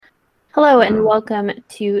Hello and welcome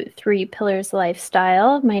to Three Pillars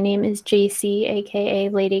Lifestyle. My name is JC, aka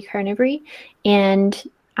Lady Carnivory, and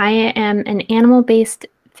I am an animal-based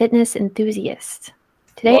fitness enthusiast.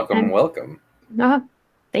 Today, Welcome. oh,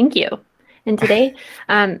 thank you. And today,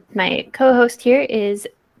 my co-host here is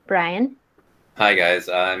Brian. Hi, guys.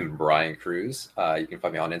 I'm Brian Cruz. You can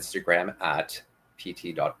find me on Instagram at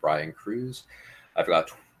pt.briancruz. I've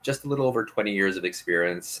got just a little over 20 years of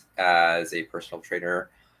experience as a personal trainer,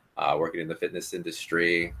 working in the fitness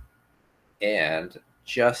industry, and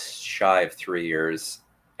just shy of 3 years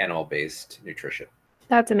animal-based nutrition.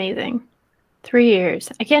 That's amazing. 3 years.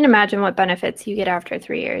 I can't imagine what benefits you get after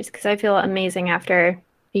 3 years because I feel amazing after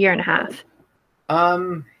a year and a half.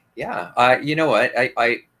 Yeah. You know what?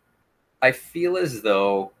 I feel as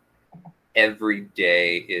though every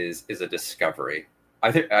day is a discovery,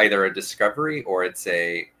 either a discovery or it's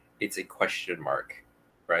a question mark,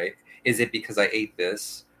 right? Is it because I ate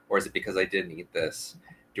this, or is it because I didn't eat this?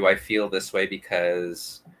 Do I feel this way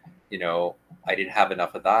because I didn't have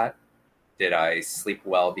enough of that? Did I sleep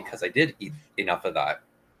well because I did eat enough of that?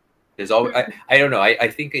 There's always I don't know. I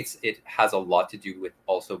think it has a lot to do with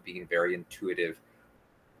also being very intuitive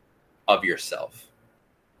of yourself,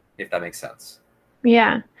 if that makes sense.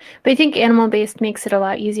 Yeah, but I think animal-based makes it a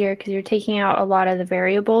lot easier because you're taking out a lot of the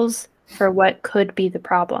variables for what could be the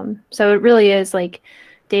problem. So it really is like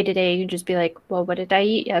day to day, you just be like, well, what did I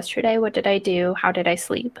eat yesterday? What did I do? How did I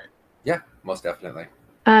sleep? Yeah, most definitely.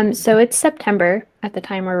 So it's September at the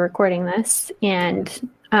time we're recording this, and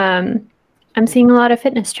I'm seeing a lot of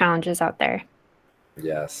fitness challenges out there.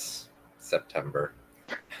 Yes, September.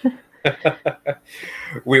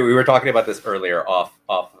 we were talking about this earlier off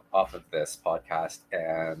of this podcast,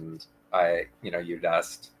 and you'd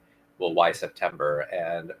asked, well, why September?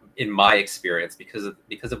 And in my experience, because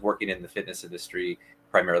of working in the fitness industry,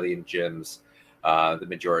 primarily in gyms, the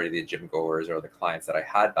majority of the gym goers or the clients that I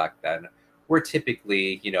had back then were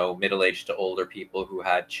typically middle-aged to older people who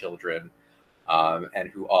had children, and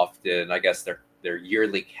who often, I guess, their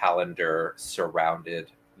yearly calendar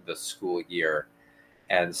surrounded the school year.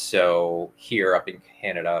 And so here up in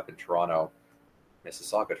Canada, up in Toronto,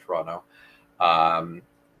 Mississauga, Toronto, um,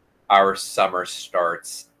 our summer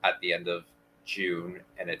starts at the end of June,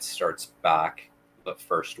 and it starts back the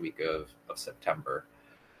first week of September.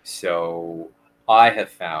 So I have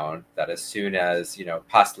found that as soon as,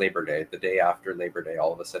 past Labor Day, the day after Labor Day,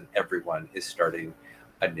 all of a sudden everyone is starting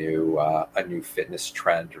a new fitness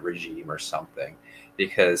trend regime or something,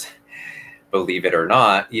 because believe it or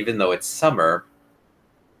not, even though it's summer,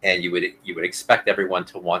 and you would expect everyone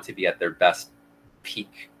to want to be at their best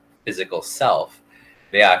peak physical self,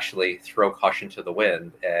 they actually throw caution to the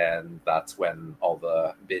wind, and that's when all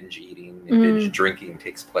the binge eating and binge drinking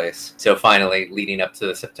takes place. So finally, leading up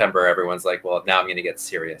to September, everyone's like, well, now I'm going to get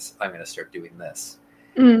serious. I'm going to start doing this.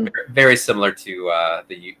 Very similar to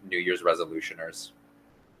the New Year's resolutioners.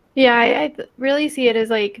 Yeah, I really see it as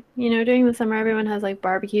like, during the summer, everyone has like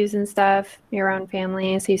barbecues and stuff. You're around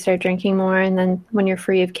family, so you start drinking more. And then when you're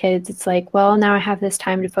free of kids, it's like, well, now I have this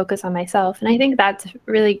time to focus on myself. And I think that's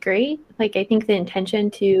really great. Like, I think the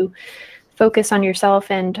intention to focus on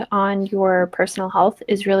yourself and on your personal health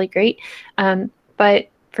is really great. But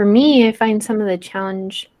for me, I find some of the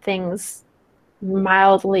challenge things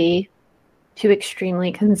mildly to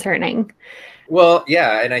extremely concerning. Well,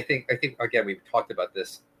 yeah, and I think again we've talked about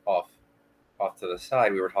this off to the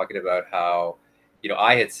side. We were talking about how,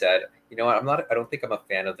 I had said, what, I don't think I'm a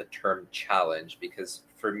fan of the term challenge, because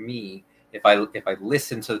for me, if I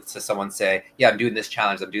listen to someone say, yeah, I'm doing this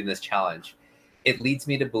challenge, it leads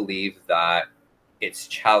me to believe that it's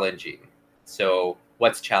challenging. So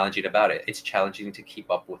what's challenging about it? It's challenging to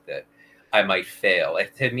keep up with it. I might fail.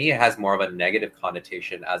 To me, it has more of a negative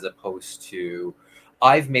connotation, as opposed to,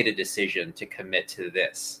 I've made a decision to commit to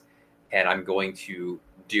this, and I'm going to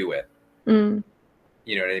do it. Mm.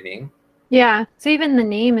 You know what I mean? Yeah. So even the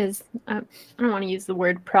name is, I don't want to use the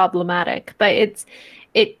word problematic, but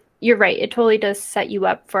you're right. It totally does set you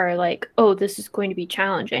up for like, oh, this is going to be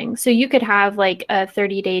challenging. So you could have like a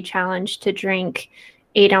 30-day challenge to drink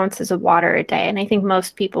 8 ounces of water a day. And I think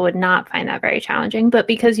most people would not find that very challenging. But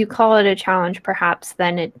because you call it a challenge, perhaps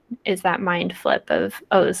then it is that mind flip of,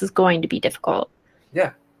 oh, this is going to be difficult.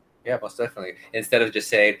 Yeah. Yeah, most definitely. Instead of just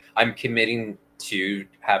saying, I'm committing to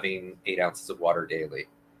having 8 ounces of water daily,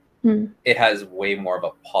 it has way more of a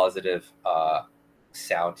positive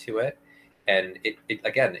sound to it. And it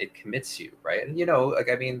again, it commits you, right? And like,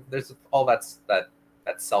 I mean, there's all that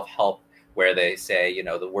self-help where they say,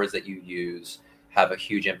 the words that you use have a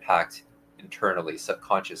huge impact internally,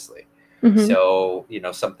 subconsciously. Mm-hmm. So,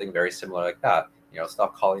 something very similar like that.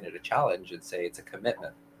 Stop calling it a challenge and say it's a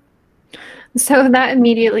commitment. So that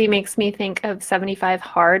immediately makes me think of 75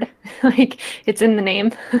 hard. Like it's in the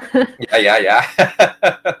name. Yeah, yeah, yeah.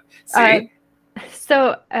 Uh, See?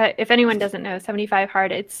 if anyone doesn't know, 75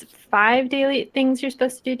 hard, it's 5 daily things you're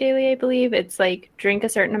supposed to do daily, I believe. It's like drink a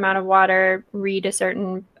certain amount of water, read a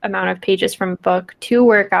certain amount of pages from a book, 2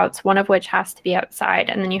 workouts, one of which has to be outside.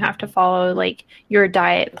 And then you have to follow like your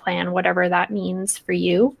diet plan, whatever that means for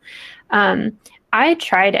you. Um, I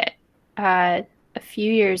tried it a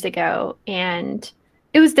few years ago and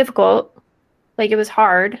it was difficult. Like it was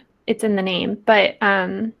hard. It's in the name. But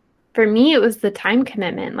for me, it was the time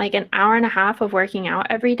commitment, like an hour and a half of working out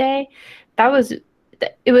every day. That was,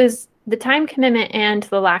 it was the time commitment and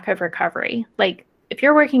the lack of recovery. Like if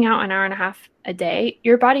you're working out an hour and a half a day,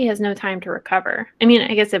 your body has no time to recover. I mean,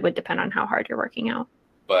 I guess it would depend on how hard you're working out.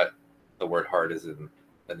 But the word hard is in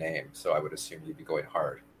the name, so I would assume you'd be going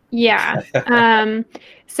hard. Yeah. I've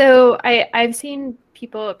seen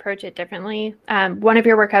people approach it differently. One of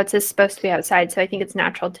your workouts is supposed to be outside, so I think it's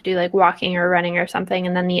natural to do like walking or running or something.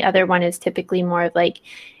 And then the other one is typically more of like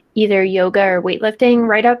either yoga or weightlifting.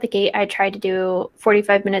 Right out the gate, I tried to do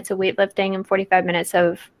 45 minutes of weightlifting and 45 minutes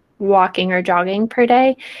of walking or jogging per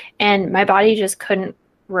day, and my body just couldn't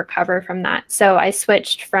recover from that. So I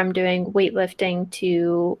switched from doing weightlifting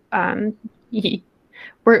to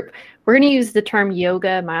we're we're going to use the term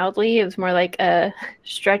yoga mildly. It was more like a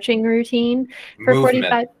stretching routine for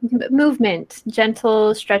Movement. 45 movement,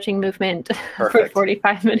 gentle stretching movement for Perfect.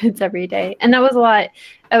 45 minutes every day. And that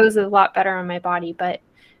was a lot better on my body, but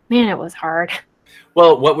man, it was hard.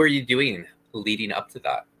 Well, what were you doing leading up to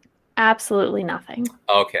that? Absolutely nothing.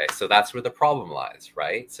 Okay, so that's where the problem lies,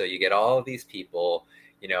 right? So you get all of these people,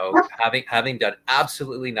 having done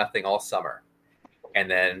absolutely nothing all summer. And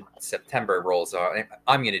then September rolls on.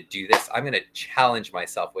 I'm going to do this. I'm going to challenge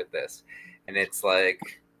myself with this. And it's like,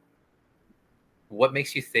 what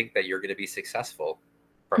makes you think that you're going to be successful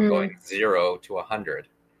from going 0 to 100?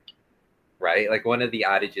 Right? Like one of the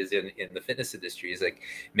adages in the fitness industry is like,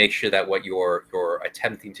 make sure that what you're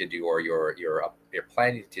attempting to do or you're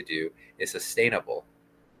planning to do is sustainable.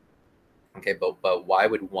 Okay, but why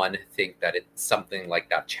would one think that it's something like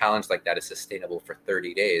that, challenge like that, is sustainable for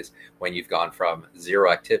 30 days when you've gone from zero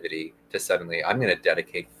activity to suddenly I'm going to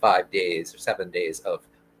dedicate 5 days or 7 days of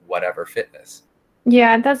whatever fitness?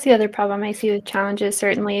 Yeah, that's the other problem I see with challenges,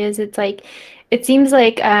 certainly, is it's like, it seems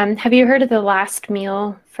like, have you heard of the last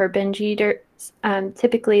meal for binge eaters?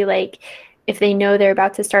 Typically, like, if they know they're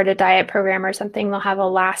about to start a diet program or something, they'll have a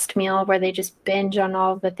last meal where they just binge on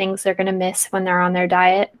all the things they're going to miss when they're on their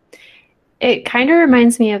diet. It kind of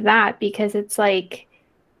reminds me of that because it's like,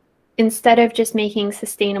 instead of just making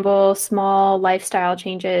sustainable, small lifestyle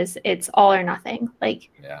changes, it's all or nothing. Like,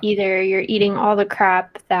 Yeah. either you're eating all the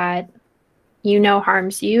crap that you know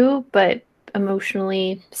harms you, but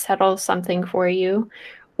emotionally settles something for you,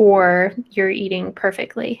 or you're eating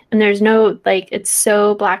perfectly. And there's no, like, it's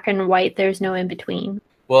so black and white, there's no in between.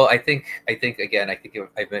 Well, I think again,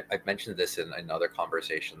 I've mentioned this in other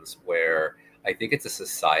conversations where I think it's a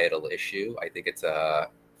societal issue. I think it's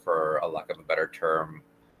for a lack of a better term,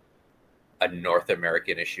 a North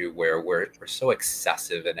American issue where we're so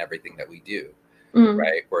excessive in everything that we do.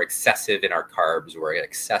 Right? We're excessive in our carbs. We're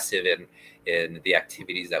excessive in the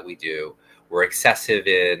activities that we do. We're excessive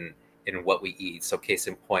in what we eat. So case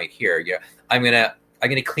in point here, yeah, I'm gonna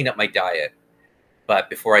clean up my diet,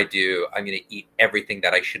 but before I do, I'm gonna eat everything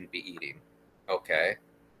that I shouldn't be eating. Okay,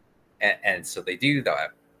 and so they do that,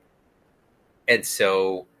 and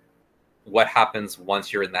so what happens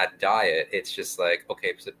once you're in that diet? It's just like,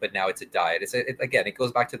 okay, but now it's a diet. Again, it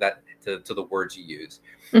goes back to that to the words you use.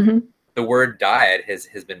 Mm-hmm. The word diet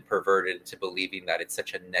has been perverted to believing that it's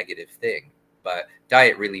such a negative thing, but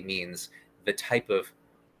diet really means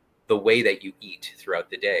the way that you eat throughout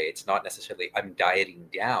the day. It's not necessarily I'm dieting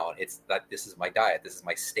down. It's that this is my diet. This is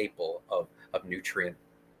my staple of nutrition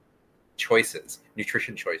choices.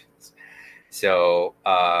 So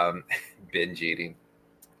binge eating,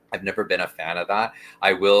 I've never been a fan of that.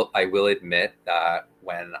 I will admit that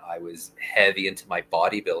when I was heavy into my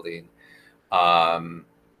bodybuilding,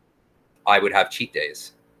 I would have cheat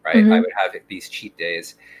days, right? Mm-hmm. I would have these cheat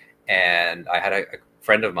days, and I had a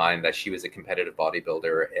friend of mine that she was a competitive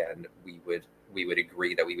bodybuilder, and we would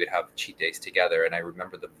agree that we would have cheat days together. And I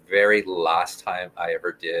remember the very last time I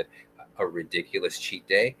ever did a ridiculous cheat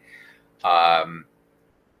day.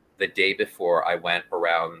 The day before, I went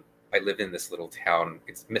around. I live in this little town.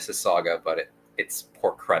 It's Mississauga, but it's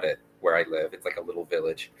Port Credit where I live. It's like a little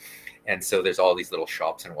village, and so there's all these little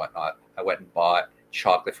shops and whatnot. I went and bought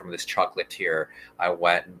chocolate from this chocolatier. I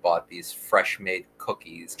went and bought these fresh made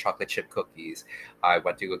cookies, chocolate chip cookies. I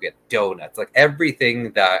went to go get donuts, like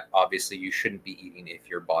everything that obviously you shouldn't be eating if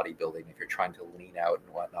you're bodybuilding, if you're trying to lean out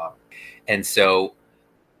and whatnot. And so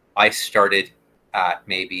I started at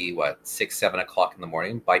maybe 6, 7 o'clock in the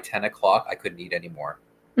morning. By 10 o'clock, I couldn't eat anymore.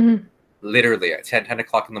 Mm-hmm. Literally at 10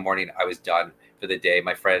 o'clock in the morning, I was done for the day.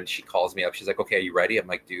 My friend, she calls me up. She's like, okay, are you ready? I'm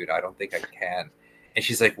like, dude, I don't think I can. And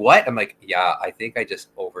she's like, what? I'm like, yeah, I think I just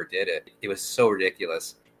overdid it. It was so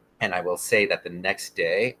ridiculous. And I will say that the next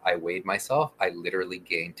day I weighed myself. I literally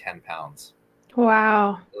gained 10 pounds.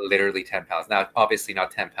 Wow. Literally 10 pounds. Now, obviously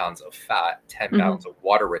not 10 pounds of fat, 10 pounds of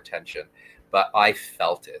water retention, but I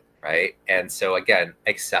felt it, right? And so again,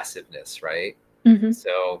 excessiveness, right? Mm-hmm.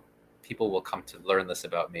 So people will come to learn this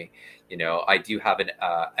about me. I do have an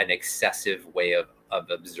excessive way of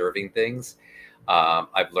observing things.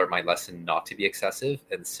 I've learned my lesson not to be excessive,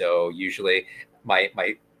 and so usually my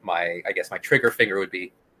I guess my trigger finger would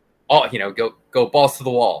be, go balls to the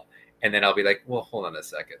wall, and then I'll be like, well, hold on a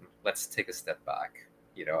second, let's take a step back.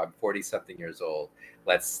 I'm 40 something years old.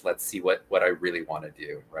 Let's see what I really want to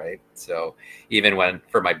do, right? So even when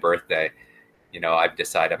for my birthday, I've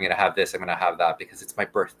decided I'm going to have this, I'm going to have that because it's my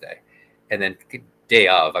birthday. And then day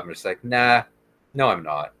of, I'm just like, nah, no, I'm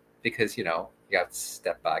not. Because, you have to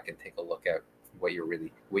step back and take a look at what you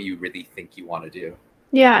really think you want to do.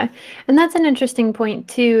 Yeah. And that's an interesting point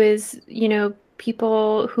too, is,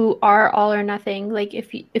 people who are all or nothing, like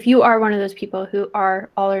if you are one of those people who are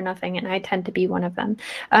all or nothing, and I tend to be one of them,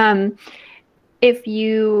 if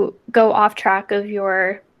you go off track of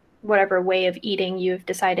your whatever way of eating you've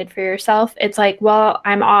decided for yourself, it's like, well,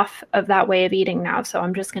 I'm off of that way of eating now, so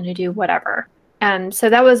I'm just going to do whatever. And so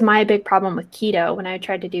that was my big problem with keto. When I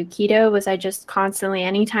tried to do keto, was I just constantly,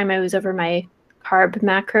 anytime I was over my carb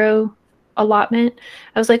macro allotment,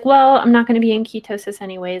 I was like, well, I'm not going to be in ketosis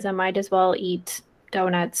anyways. I might as well eat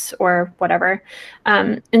donuts or whatever.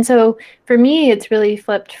 And so for me, it's really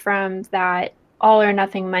flipped from that all or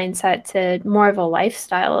nothing mindset to more of a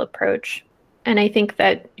lifestyle approach. And I think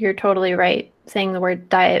that you're totally right. Saying the word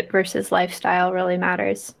diet versus lifestyle really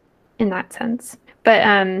matters in that sense. But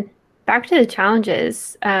back to the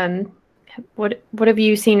challenges. What have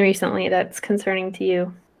you seen recently that's concerning to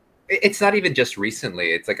you? It's not even just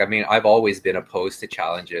recently. It's like, I've always been opposed to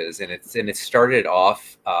challenges, and it started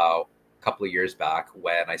off a couple of years back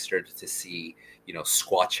when I started to see,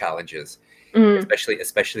 squat challenges,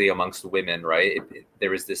 especially amongst women, right?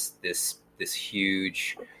 There was this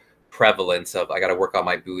huge prevalence of, I got to work on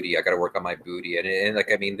my booty.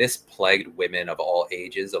 And this plagued women of all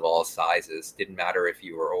ages, of all sizes. Didn't matter if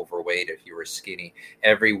you were overweight, if you were skinny.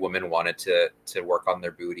 Every woman wanted to work on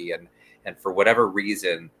their booty, and for whatever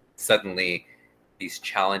reason, suddenly these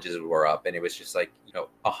challenges were up, and it was just like,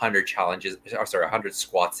 100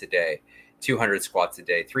 squats a day, 200 squats a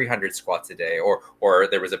day, 300 squats a day, or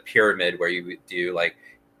there was a pyramid where you would do like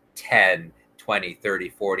 10, 20, 30,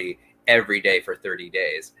 40 every day for 30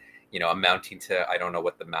 days, amounting to, I don't know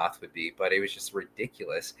what the math would be, but it was just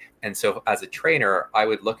ridiculous. And so as a trainer, I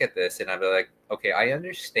would look at this and I'd be like, okay, I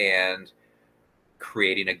understand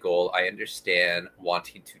creating a goal. I understand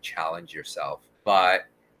wanting to challenge yourself, but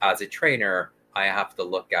as a trainer, I have to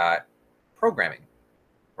look at programming,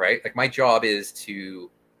 right? Like my job is to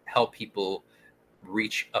help people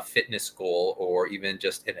reach a fitness goal or even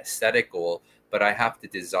just an aesthetic goal, but I have to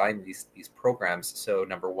design these programs. So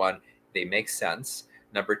number one, they make sense.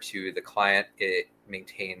 Number two, the client, it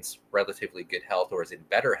maintains relatively good health or is in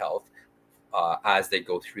better health as they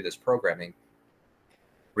go through this programming.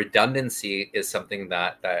 Redundancy is something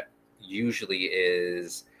that usually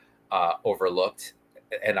is overlooked.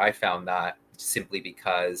 And I found that simply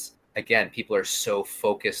because, again, people are so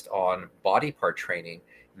focused on body part training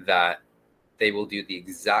that they will do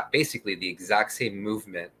basically the exact same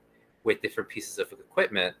movement with different pieces of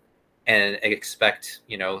equipment and expect,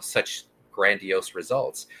 such grandiose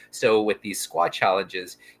results. So with these squat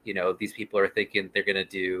challenges, these people are thinking they're going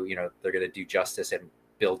to do justice and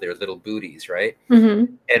build their little booties, right?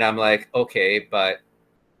 Mm-hmm. And I'm like, okay, but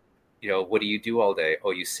what do you do all day?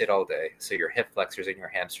 Oh, you sit all day. So your hip flexors and your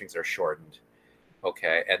hamstrings are shortened.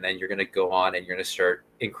 Okay. And then you're going to go on and you're going to start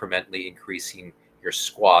incrementally increasing your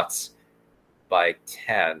squats by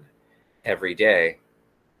 10 every day,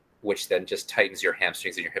 which then just tightens your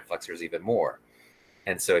hamstrings and your hip flexors even more.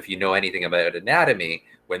 And so if you know anything about anatomy,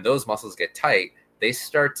 when those muscles get tight, they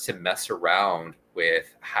start to mess around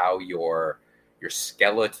with how your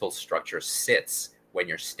skeletal structure sits when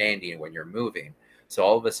you're standing, when you're moving. So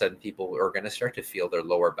all of a sudden, people are going to start to feel their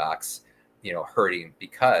lower backs, hurting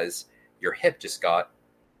because your hip just got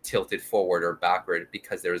tilted forward or backward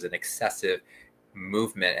because there was an excessive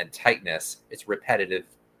movement and tightness, it's repetitive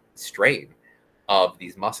strain of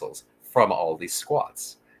these muscles from all these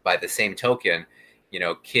squats. By the same token,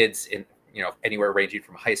 kids in, anywhere ranging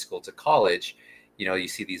from high school to college, you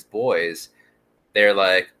see these boys, they're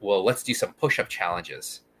like, well, let's do some push-up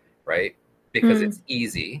challenges, right? Because it's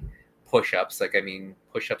easy. Push-ups,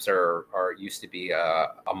 push-ups are used to be a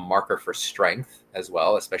marker for strength as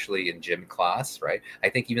well, especially in gym class, right? I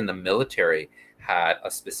think even the military had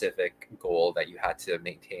a specific goal that you had to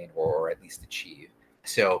maintain or at least achieve.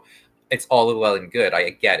 So it's all well and good. I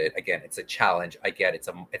get it. Again, it's a challenge. I get it's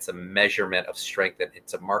a measurement of strength and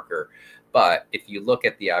it's a marker. But if you look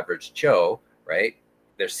at the average Joe, right,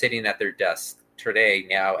 they're sitting at their desk today.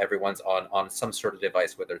 Now everyone's on some sort of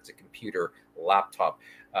device, whether it's a computer, laptop,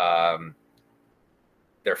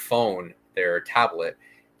 their phone, their tablet.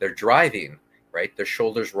 They're driving, right? Their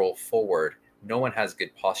shoulders roll forward. No one has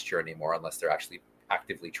good posture anymore unless they're actually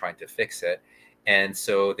actively trying to fix it. And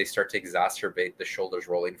so they start to exacerbate the shoulders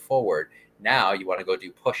rolling forward. Now you want to go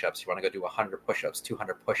do push-ups. You want to go do 100 push-ups,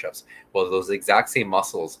 200 push-ups. Well, those exact same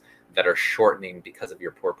muscles that are shortening because of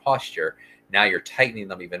your poor posture, now you're tightening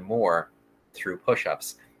them even more through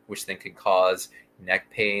push-ups, which then can cause neck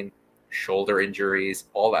pain, shoulder injuries,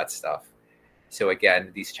 all that stuff. So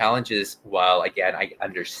again, these challenges, while again, I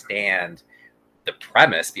understand the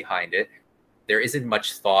premise behind it, there isn't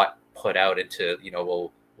much thought put out into,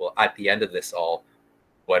 well, at the end of this all,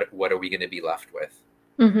 what are we going to be left with?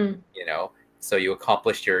 So you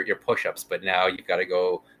accomplished your push-ups, but now you've got to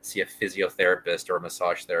go see a physiotherapist or a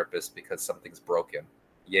massage therapist because something's broken.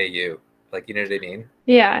 Yeah, you know what I mean?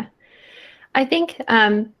 Yeah. I think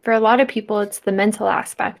for a lot of people, it's the mental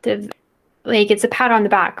aspect of, like, it's a pat on the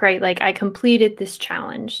back, right? Like, I completed this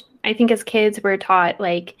challenge. I think as kids, we're taught,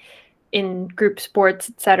 like, in group sports,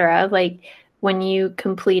 etc., like, when you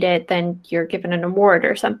complete it, then you're given an award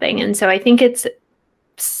or something. And so I think it's,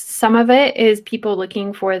 some of it is people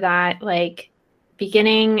looking for that, like,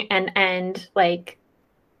 beginning and end, like,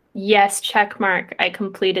 yes, check mark, I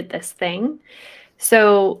completed this thing.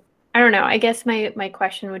 So I don't know. I guess my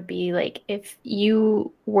question would be, like, if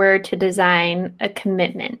you were to design a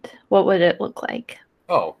commitment, what would it look like?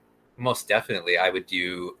 Oh, most definitely. I would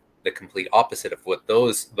do the complete opposite of what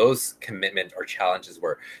those commitment or challenges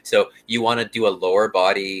were. So you want to do a lower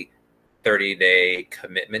body 30-day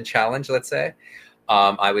commitment challenge, let's say.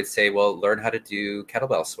 I would say, well, learn how to do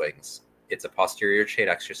kettlebell swings. It's a posterior chain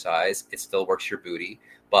exercise. It still works your booty,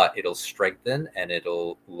 but it'll strengthen and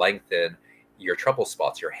it'll lengthen your trouble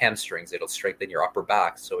spots, your hamstrings. It'll strengthen your upper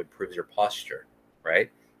back, so it improves your posture,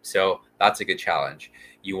 right? So that's a good challenge.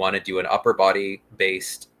 You want to do an upper body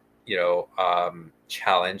based,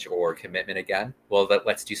 challenge or commitment again. Well,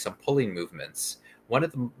 let's do some pulling movements. One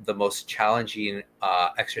of the most challenging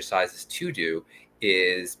exercises to do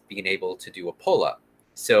is being able to do a pull-up.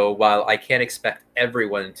 So while I can't expect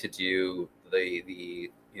everyone to do the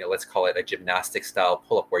let's call it a gymnastic style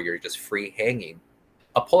pull-up where you're just free hanging,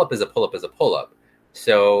 a pull-up is a pull-up is a pull-up.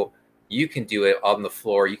 So you can do it on the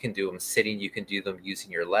floor, you can do them sitting, you can do them using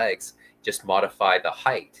your legs, just modify the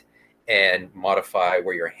height and modify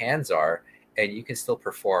where your hands are, and you can still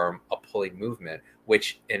perform a pulling movement,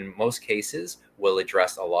 which in most cases will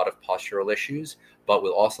address a lot of postural issues, but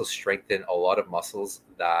will also strengthen a lot of muscles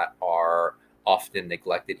that are often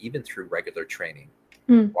neglected even through regular training.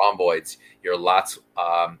 Rhomboids, your lats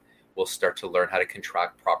will start to learn how to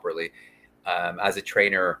contract properly. As a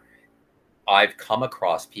trainer, I've come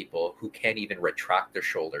across people who can't even retract their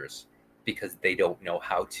shoulders because they don't know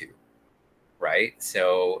how to, right?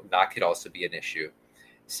 So that could also be an issue.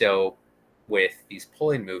 So with these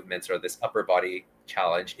pulling movements or this upper body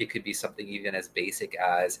challenge, it could be something even as basic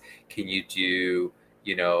as, can you do,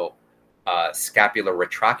 scapular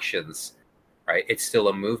retractions, right? It's still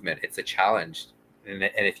a movement. It's a challenge. And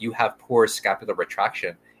if you have poor scapular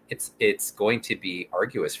retraction, it's going to be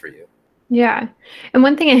arduous for you. Yeah. And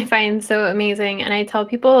one thing I find so amazing, and I tell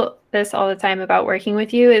people this all the time about working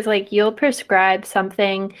with you, is like, you'll prescribe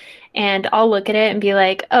something and I'll look at it and be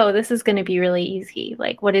like, oh, this is going to be really easy.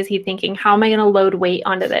 Like, what is he thinking? How am I going to load weight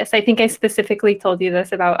onto this? I think I specifically told you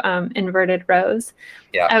this about inverted rows.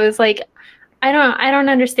 Yeah. I was like, I don't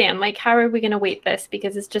understand. Like, how are we going to weight this?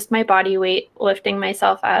 Because it's just my body weight lifting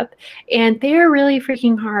myself up. And they're really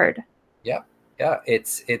freaking hard. Yeah. Yeah.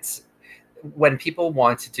 It's when people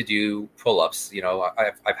want to do pull-ups,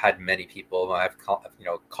 I've had many people, I've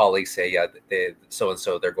colleagues say, yeah,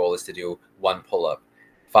 so-and-so, their goal is to do 1 pull-up,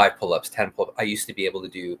 5 pull-ups, 10 pull-ups. I used to be able to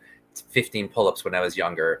do 15 pull-ups when I was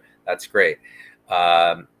younger. That's great.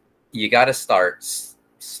 You got to start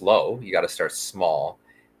slow. You got to start small,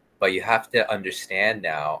 but you have to understand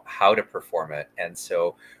now how to perform it. And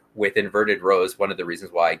so with inverted rows, one of the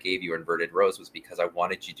reasons why I gave you inverted rows was because I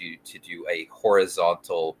wanted you to do a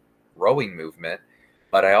horizontal rowing movement,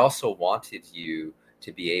 but I also wanted you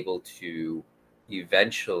to be able to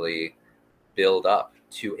eventually build up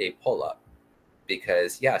to a pull-up,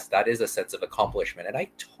 because yes, that is a sense of accomplishment. And I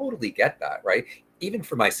totally get that, right? Even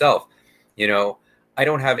for myself, I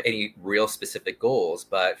don't have any real specific goals,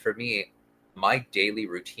 but for me, my daily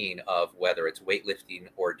routine of whether it's weightlifting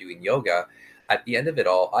or doing yoga, at the end of it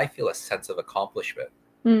all, I feel a sense of accomplishment,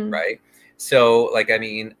 right? So I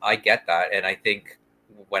get that. And I think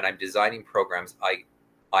when I'm designing programs,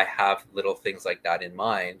 I have little things like that in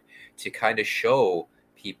mind to kind of show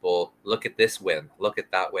people, look at this win, look at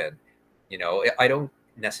that win. I don't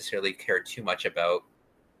necessarily care too much about,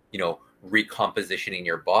 recompositioning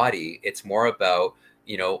your body. It's more about,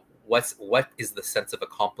 what is the sense of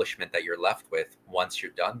accomplishment that you're left with once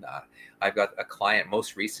you've done that. I've got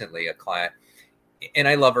most recently, and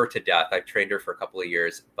I love her to death. I've trained her for a couple of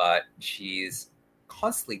years, but she's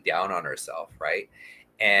constantly down on herself, right?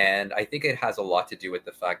 And I think it has a lot to do with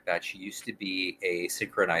the fact that she used to be a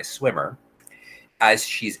synchronized swimmer. As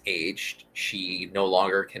she's aged, she no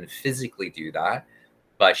longer can physically do that,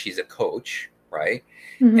 but she's a coach, right?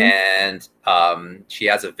 And she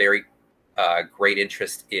has a very great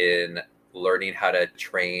interest in learning how to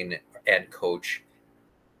train and coach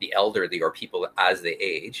the elderly or people as they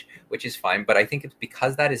age, which is fine. But I think it's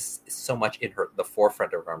because that is so much in the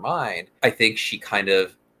forefront of her mind. I think she kind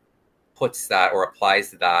of puts that or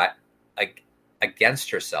applies that against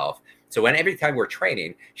herself. So every time we're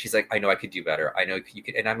training, she's like, I know I could do better. I know you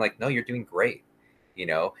could. And I'm like, no, you're doing great,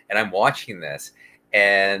 and I'm watching this.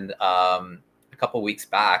 And a couple of weeks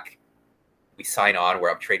back, we sign on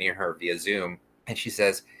where I'm training her via Zoom. And she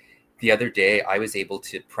says, the other day I was able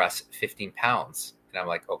to press 15 pounds. And I'm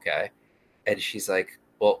like, okay. And she's like,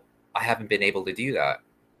 well, I haven't been able to do that.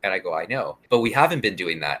 And I go, I know, but we haven't been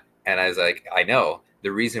doing that. And I was like, I know.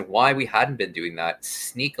 The reason why we hadn't been doing that,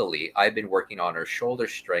 sneakily, I've been working on her shoulder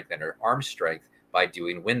strength and her arm strength by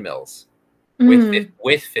doing windmills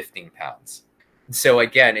with 15 pounds. So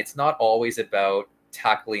again, it's not always about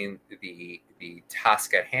tackling the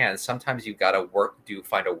task at hand. Sometimes you've got to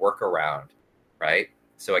find a workaround, right?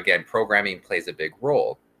 So again, programming plays a big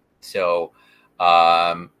role. So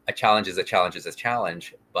a challenge is a challenge is a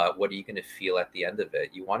challenge, but what are you going to feel at the end of it?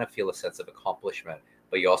 You want to feel a sense of accomplishment,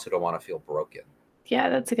 but you also don't want to feel broken. Yeah,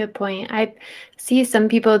 that's a good point. I see some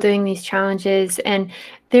people doing these challenges and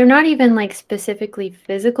they're not even like specifically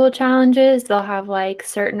physical challenges. They'll have like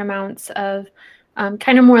certain amounts of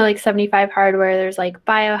kind of more like 75 hard where there's like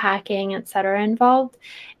biohacking, et cetera, involved.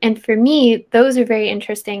 And for me, those are very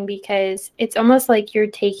interesting because it's almost like you're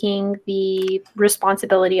taking the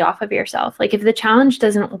responsibility off of yourself. Like if the challenge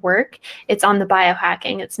doesn't work, it's on the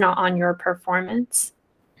biohacking. It's not on your performance.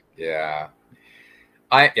 Yeah.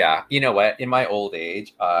 You know what? In my old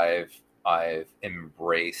age, I've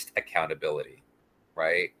embraced accountability,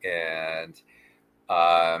 right? And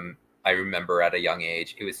I remember at a young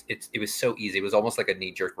age, it was so easy. It was almost like a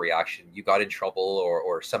knee-jerk reaction. You got in trouble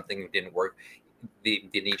or something didn't work. The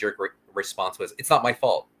knee-jerk response was, "It's not my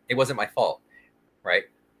fault. It wasn't my fault," right?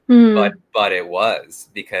 But it was,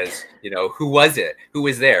 because who was it? Who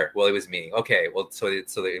was there? Well, it was me. Okay, well, so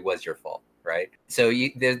it was your fault, right? So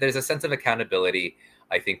there's a sense of accountability.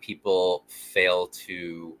 I think people fail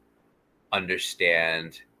to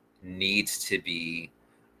understand needs to be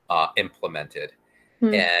implemented.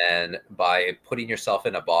 And by putting yourself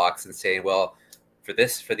in a box and saying, well, for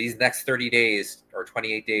these next 30 days or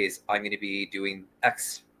 28 days, I'm going to be doing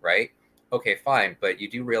X, right? Okay, fine. But you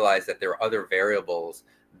do realize that there are other variables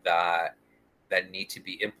that need to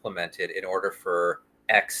be implemented in order for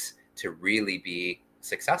X to really be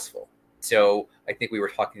successful. So I think we were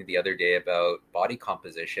talking the other day about body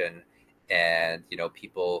composition and,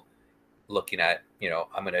 people looking at,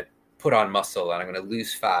 I'm going to put on muscle and I'm going to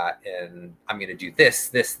lose fat and I'm going to do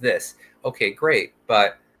this. Okay, great.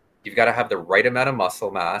 But you've got to have the right amount of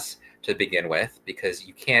muscle mass to begin with, because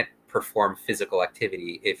you can't perform physical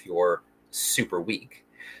activity if you're super weak.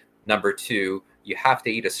 Number two, you have to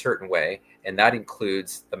eat a certain way, and that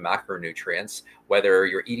includes the macronutrients. Whether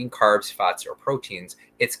you're eating carbs, fats, or proteins,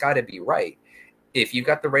 it's got to be right. If you've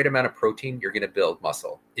got the right amount of protein, you're going to build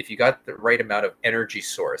muscle. If you got the right amount of energy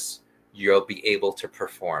source, you'll be able to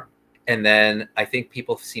perform. And then I think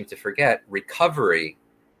people seem to forget recovery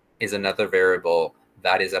is another variable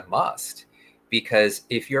that is a must, because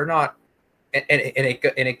if you're not, and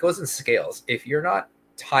it goes in scales, if you're not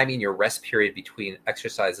timing your rest period between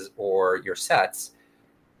exercises or your sets,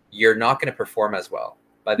 you're not going to perform as well.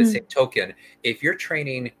 By the same token, if you're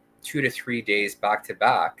training 2 to 3 days back to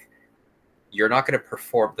back, you're not going to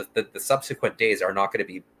perform. The subsequent days are not going to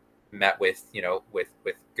be met with, with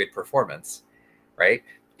good performance, right?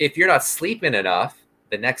 If you're not sleeping enough,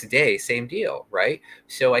 the next day, same deal, right?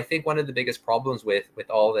 So I think one of the biggest problems with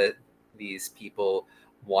all these people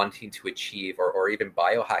wanting to achieve, or even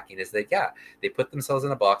biohacking, is that, yeah, they put themselves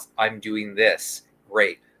in a box. I'm doing this,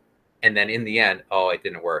 great, and then in the end, oh, it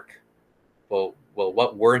didn't work. Well,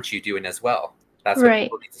 what weren't you doing as well? That's what Right.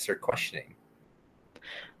 people need to start questioning.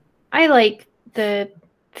 I like the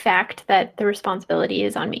fact that the responsibility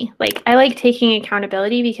is on me. Like, I like taking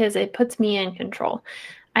accountability because it puts me in control.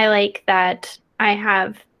 I like that I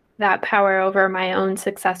have that power over my own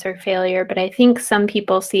success or failure, but I think some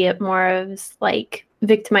people see it more as like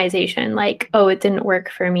victimization, like, oh, it didn't work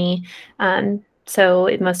for me. So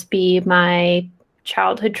it must be my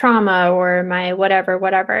childhood trauma or my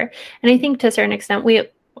whatever. And I think to a certain extent, we've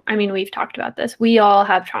talked about this. We all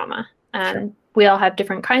have trauma. Sure. We all have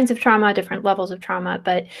different kinds of trauma, different levels of trauma,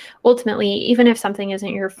 but ultimately, even if something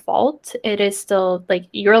isn't your fault, it is still like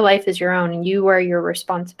your life is your own and you are your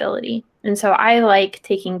responsibility. And so I like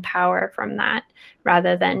taking power from that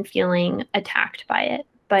rather than feeling attacked by it.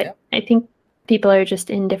 But Yeah. I think people are just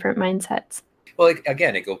in different mindsets. Well,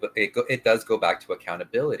 again, it does go back to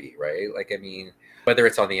accountability, right? Like, I mean, whether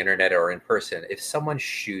it's on the internet or in person, if someone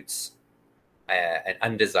shoots an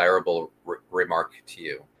undesirable remark to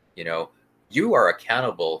you, you are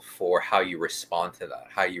accountable for how you respond to that,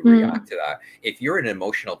 how you react to that. If you're an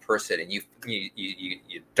emotional person and you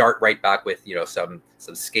dart right back with some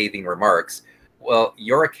scathing remarks, well,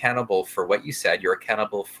 you're accountable for what you said. You're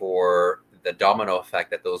accountable for the domino effect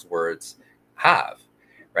that those words have,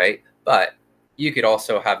 right? But you could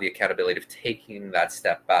also have the accountability of taking that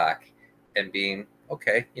step back and being,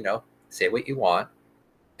 okay, say what you want,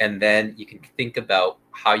 and then you can think about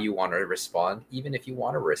how you want to respond, even if you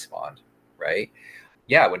want to respond, right?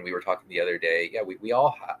 Yeah, when we were talking the other day, yeah, we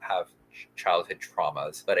all have childhood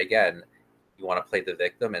traumas, but again, you want to play the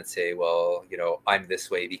victim and say, well, I'm this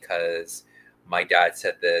way because my dad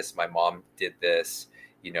said this, my mom did this,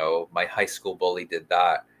 my high school bully did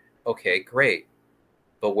that. Okay, great,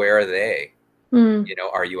 but where are they?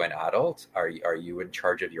 Are you an adult? Are you in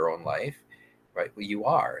charge of your own life? Right? Well, you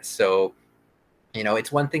are. So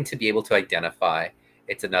it's one thing to be able to identify.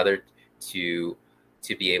 It's another to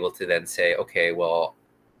be able to then say, okay, well,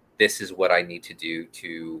 this is what I need to do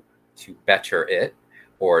to better it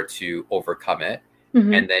or to overcome it.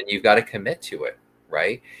 Mm-hmm. And then you've got to commit to it,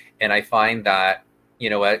 right? And I find that,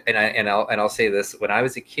 I'll say this, when I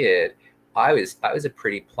was a kid, I was a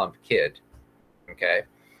pretty plump kid. Okay.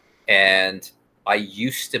 And I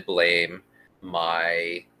used to blame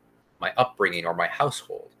my upbringing or my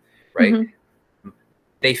household, right? Mm-hmm.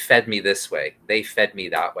 They fed me this way, they fed me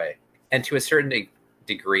that way. And to a certain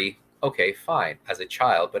degree, okay, fine, as a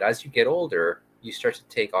child. But as you get older, you start to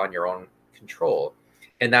take on your own control.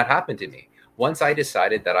 And that happened to me. Once I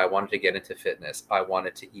decided that I wanted to get into fitness, I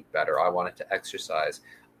wanted to eat better, I wanted to exercise,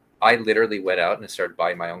 I literally went out and started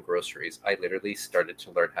buying my own groceries. I literally started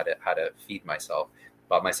to learn how to feed myself.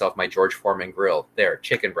 Bought myself my George Foreman grill. There,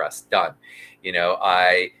 chicken breast, done.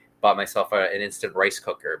 I bought myself an instant rice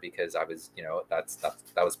cooker because I was,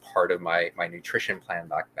 that was part of my nutrition plan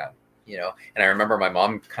back then. And I remember my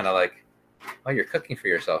mom kind of like, "Oh, you're cooking for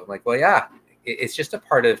yourself." I'm like, "Well, yeah, it's just a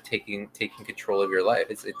part of taking control of your life.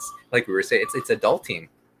 It's like we were saying, it's adulting,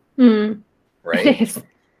 right?"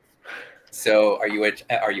 So are you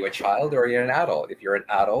a child or are you an adult? If you're an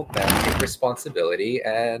adult, then take responsibility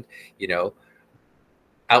and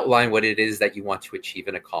outline what it is that you want to achieve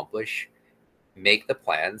and accomplish, make the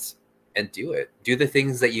plans, and do it. Do the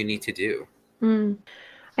things that you need to do.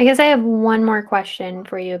 I guess I have one more question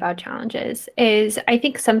for you about challenges. I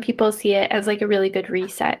think some people see it as like a really good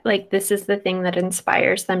reset. Like this is the thing that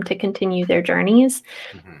inspires them to continue their journeys.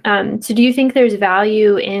 Mm-hmm. So do you think there's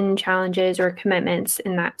value in challenges or commitments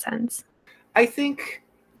in that sense? I think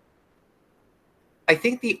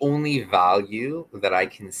the only value that I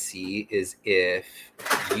can see is if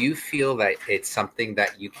you feel that it's something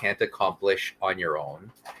that you can't accomplish on your own,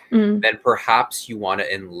 then perhaps you want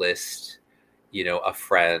to enlist, a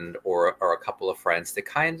friend or a couple of friends to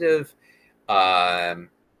kind of, I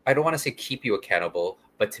don't want to say keep you accountable,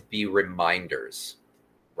 but to be reminders,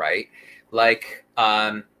 right? Like,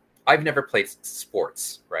 I've never played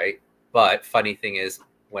sports, right? But funny thing is,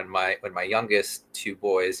 when my youngest two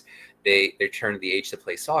boys, they turned the age to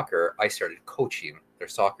play soccer, I started coaching their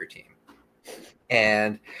soccer team.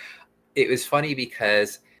 And it was funny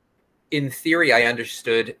because in theory, I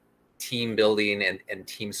understood team building and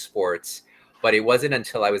team sports, but it wasn't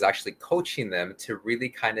until I was actually coaching them to really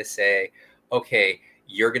kind of say, okay,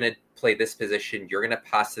 you're going to play this position, you're going to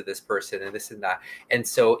pass to this person and this and that. And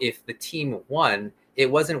so if the team won, it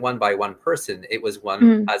wasn't won by one person, it was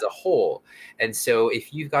won as a whole. And so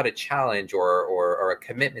if you've got a challenge or a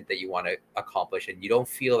commitment that you want to accomplish and you don't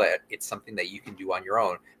feel that it's something that you can do on your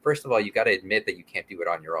own, first of all, you got to admit that you can't do it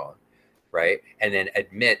on your own, right? And then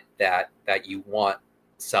admit that you want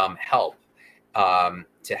some help,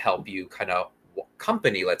 to help you kind of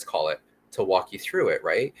company, let's call it, to walk you through it,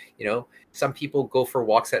 right? You know, some people go for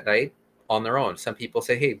walks at night on their own. Some people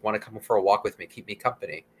say, hey, want to come for a walk with me, keep me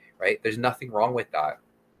company, right? There's nothing wrong with that.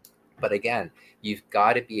 But again, you've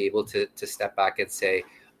got to be able to step back and say,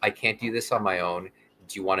 I can't do this on my own.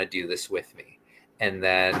 Do you want to do this with me? And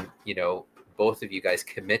then, you know, both of you guys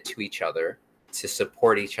commit to each other to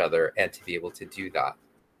support each other and to be able to do that.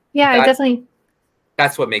 Yeah, definitely.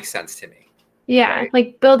 That's what makes sense to me. Yeah, right?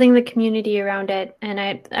 like building the community around it. And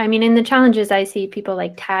I mean, in the challenges, I see people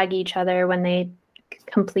like tag each other when they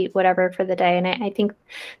complete whatever for the day. And I think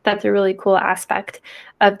that's a really cool aspect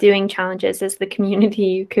of doing challenges, is the community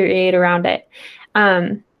you create around it.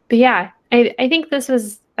 But yeah, I think this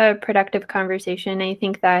was a productive conversation. I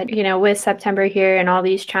think that, you know, with September here and all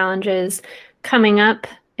these challenges coming up,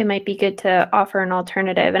 it might be good to offer an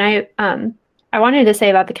alternative. And I wanted to say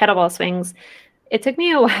about the kettlebell swings, it took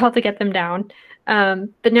me a while to get them down.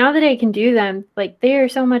 But now that I can do them, like, they are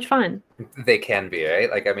so much fun. They can be,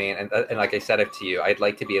 right? Like, I mean, and like I said it to you, I'd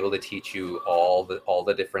like to be able to teach you all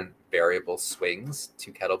the different variable swings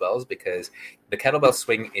to kettlebells, because the kettlebell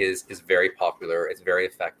swing is very popular. It's very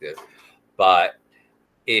effective. But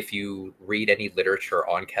if you read any literature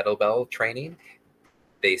on kettlebell training,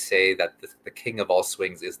 they say that the king of all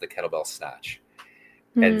swings is the kettlebell snatch.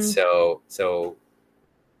 And so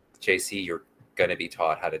JC, you're going to be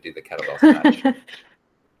taught how to do the kettlebell snatch.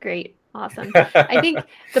 Great. Awesome. I think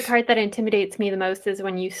the part that intimidates me the most is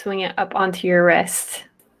when you swing it up onto your wrist.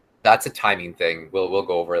 That's a timing thing. We'll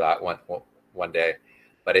go over that one day,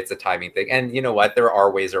 but it's a timing thing. And you know what? There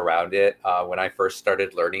are ways around it. When I first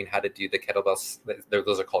started learning how to do the kettlebells,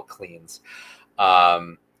 those are called cleans.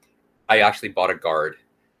 I actually bought a guard.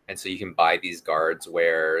 And so you can buy these guards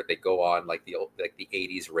where they go on like the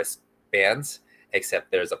 80s wristbands,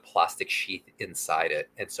 except there's a plastic sheath inside it.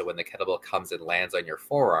 And so when the kettlebell comes and lands on your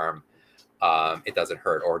forearm, it doesn't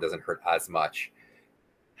hurt, or it doesn't hurt as much.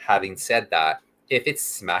 Having said that, if it's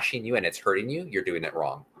smashing you and it's hurting you, you're doing it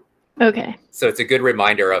wrong. Okay. So it's a good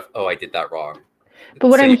reminder of, oh, I did that wrong. But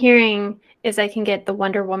what I'm hearing is I can get the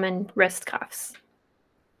Wonder Woman wrist cuffs.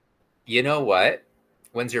 You know what?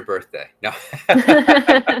 When's your birthday? No.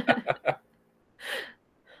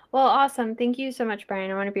 Well, awesome. Thank you so much,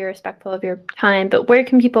 Brian. I want to be respectful of your time, but where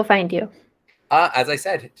can people find you? As I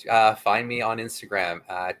said, find me on Instagram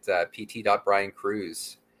at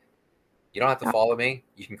pt.briancruz. You don't have to follow me.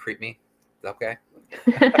 You can creep me. Okay.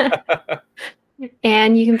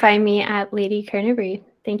 And you can find me at Lady Carnivore.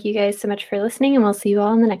 Thank you guys so much for listening, and we'll see you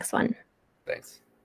all in the next one. Thanks.